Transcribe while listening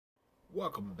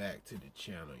Welcome back to the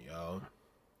channel, y'all.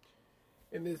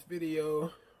 In this video,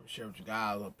 I'm share with you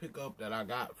guys a pickup that I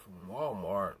got from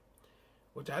Walmart,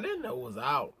 which I didn't know was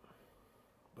out,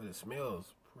 but it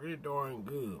smells pretty darn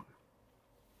good.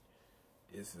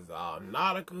 This is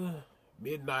Nautica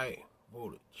Midnight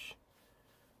Voltage.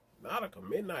 Nautica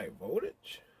Midnight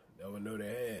Voltage? Never knew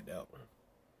they had that one.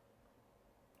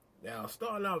 Now,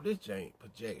 starting off, this jank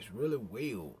projects really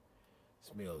well.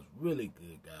 Smells really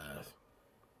good, guys.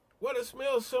 What it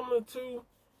smells similar to,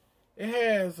 it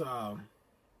has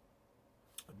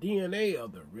DNA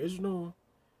of the original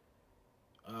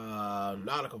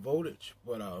Nautica Voltage,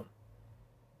 but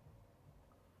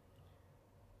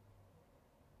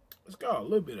it's got a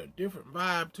little bit of different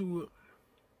vibe to it.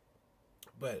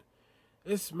 But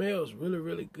it smells really,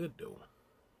 really good though.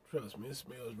 Trust me, it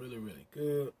smells really, really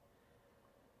good.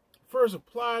 First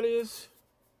apply this.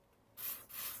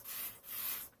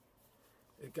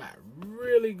 It got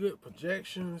really good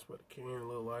projections, what the can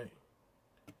look like.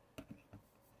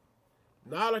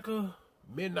 Nautica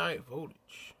Midnight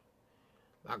Voltage.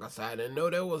 Like I said, I didn't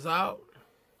know that was out.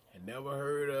 Had never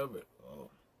heard of it. Or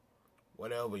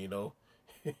whatever, you know.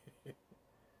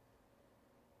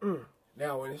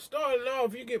 Now, when it's starting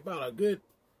off, you get about a good,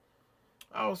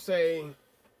 I would say, you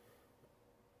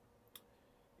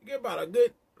get about a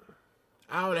good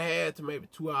hour and a half to maybe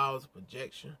 2 hours of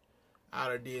projection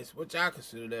out of this, which I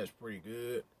consider that's pretty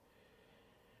good.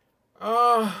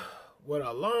 With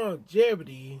a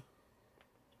longevity,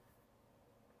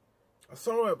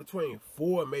 somewhere between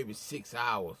 4 and maybe 6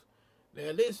 hours.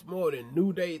 Now, this more than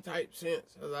New Day type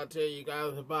scents, as I tell you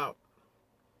guys about.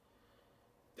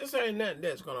 This ain't nothing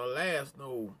that's gonna last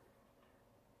no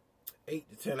 8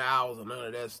 to 10 hours or none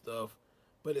of that stuff.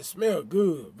 But it smells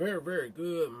good, very, very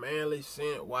good, manly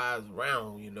scent wise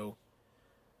round, you know.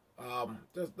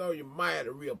 Just though you might have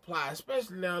to reapply,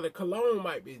 especially now the cologne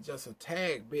might be just a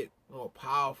tad bit more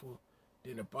powerful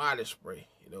than the body spray.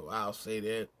 You know, I'll say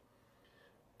that.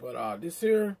 But this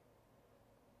here,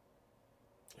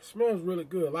 it smells really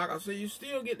good. Like I said, you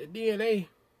still get the DNA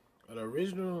of the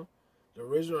original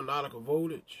Nautica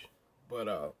Voltage,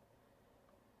 but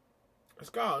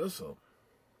it's a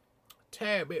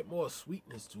tad bit more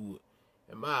sweetness to it,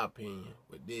 in my opinion.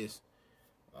 With this,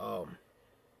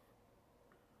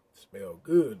 smell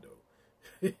good though.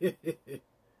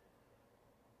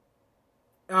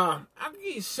 I can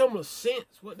get you similar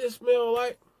scents what this smell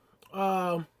like.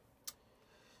 Cause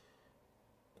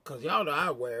y'all know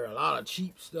I wear a lot of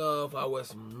cheap stuff. I wear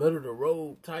some middle of the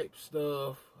road type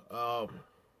stuff. I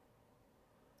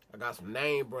got some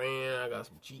name brand, I got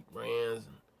some cheap brands,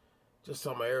 and just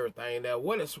some of everything. Now,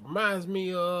 what it reminds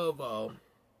me of,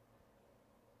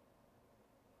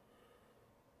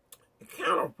 it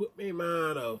kind of put me in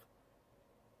mind of,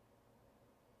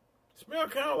 smell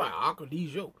kind of like Acqua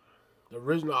di Gio, the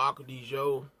original Acqua di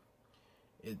Gio.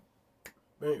 It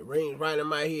rings right in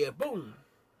my head. Boom!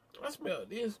 I smell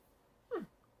this.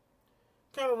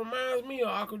 Kind of reminds me of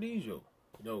Acqua di Gio,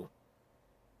 you know.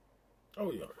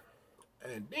 Oh yeah.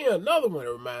 And then another one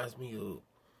that reminds me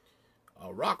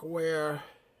of Rockaware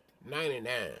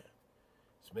 99.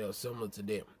 Smells similar to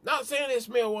them. Not saying they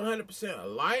smell 100%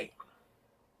 alike.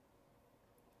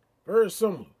 Very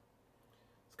similar.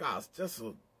 It's got just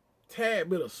a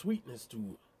tad bit of sweetness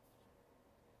to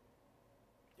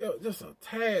it. Yo, just a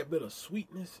tad bit of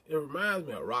sweetness. It reminds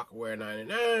me of Rockaware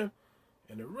 99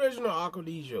 and the original Acqua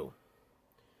di Gio.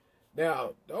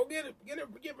 Now, don't get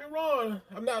me wrong.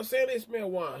 I'm not saying they smell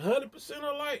 100%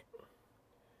 alike,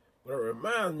 but it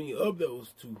reminds me of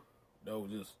those two. You know,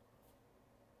 just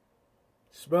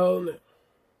smelling it.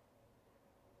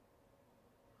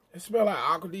 It smells like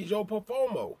Acqua di Gio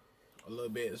Profumo a little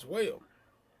bit as well.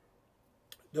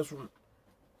 This one,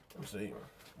 let me see,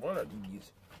 one of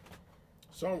these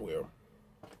somewhere.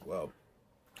 Well,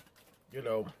 you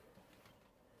know.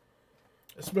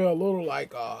 It smells a little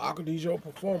like Acqua di Gio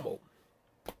Profumo.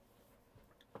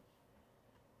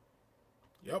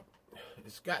 Yep.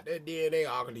 It's got that DNA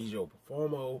Acqua di Gio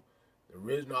Profumo, the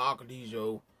original Acqua di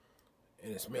Gio,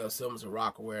 and it smells similar to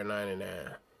Rockaware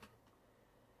 99.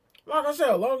 Like I said,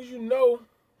 as long as you know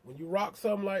when you rock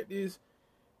something like this,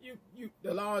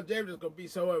 the longevity is gonna be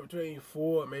somewhere between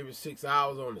 4 and maybe 6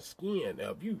 hours on the skin.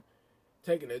 Now if you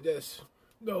taking it just,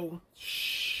 you know,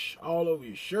 all over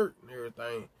your shirt and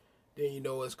everything, then you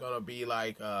know it's gonna be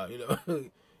like, you know,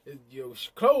 your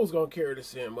clothes gonna carry the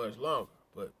scent much longer.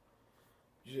 But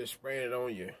you just spraying it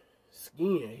on your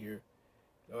skin here,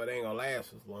 so it ain't gonna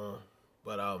last as long.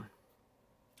 But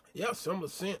yeah, similar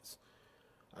scents.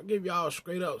 I'll give y'all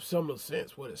straight up similar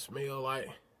scents what it smell like.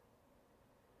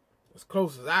 As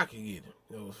close as I can get it,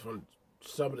 you know, from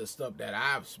some of the stuff that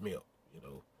I've smelled, you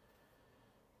know.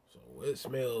 it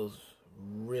smells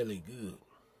really good.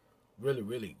 Really,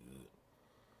 really good.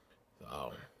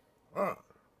 So,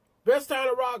 best time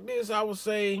to rock this, I would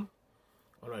say,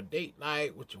 on a date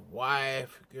night with your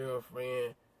wife,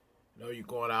 girlfriend. You know, you're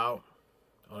going out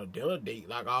on a dinner date,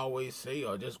 like I always say,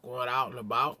 or just going out and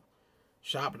about,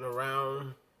 shopping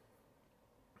around,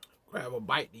 grab a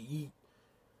bite to eat,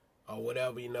 or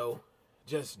whatever, you know.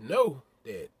 Just know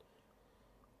that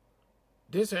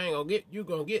this ain't gonna get, you're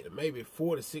gonna get maybe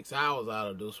 4 to 6 hours out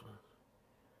of this one.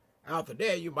 After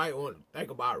that, you might want to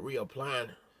think about reapplying,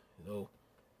 you know,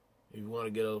 if you want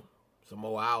to get some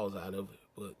more hours out of it.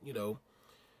 But, you know,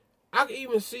 I can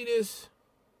even see this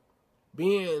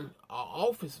being an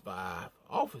office vibe,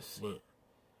 office scent.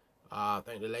 I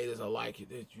think the ladies will like it,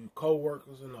 that you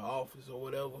co-workers in the office or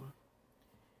whatever.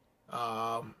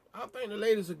 I think the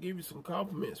ladies will give you some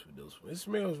compliments with this one. It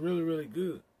smells really, really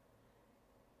good.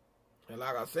 And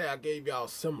like I said, I gave y'all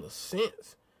similar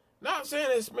scents. Not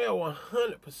saying it smell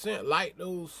 100% like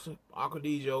those Acqua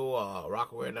di Gio,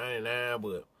 Rocawear 99,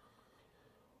 but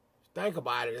think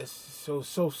about it, it's so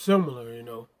similar, you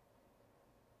know.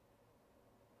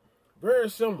 Very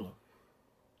similar.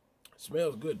 It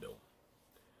smells good though.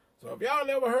 So if y'all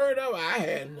never heard of it, I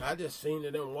hadn't. I just seen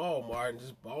it in Walmart and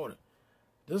just bought it.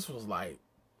 This was like,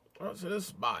 so this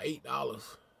is about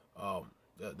 $8.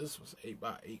 This was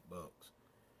about $8.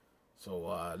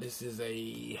 So this is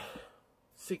a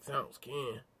 6-ounce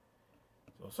can.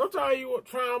 So sometimes you will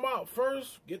try them out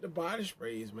first. Get the body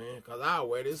sprays, man, because I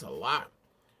wear this a lot.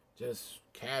 Just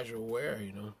casual wear,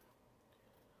 you know.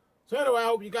 So anyway, I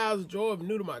hope you guys enjoy. If you're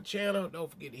new to my channel, don't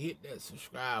forget to hit that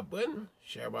subscribe button.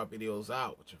 Share my videos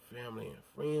out with your family and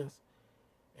friends.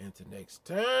 And until next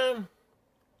time,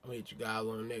 I'll meet you guys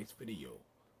on the next video.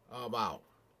 I'm out.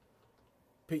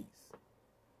 Peace.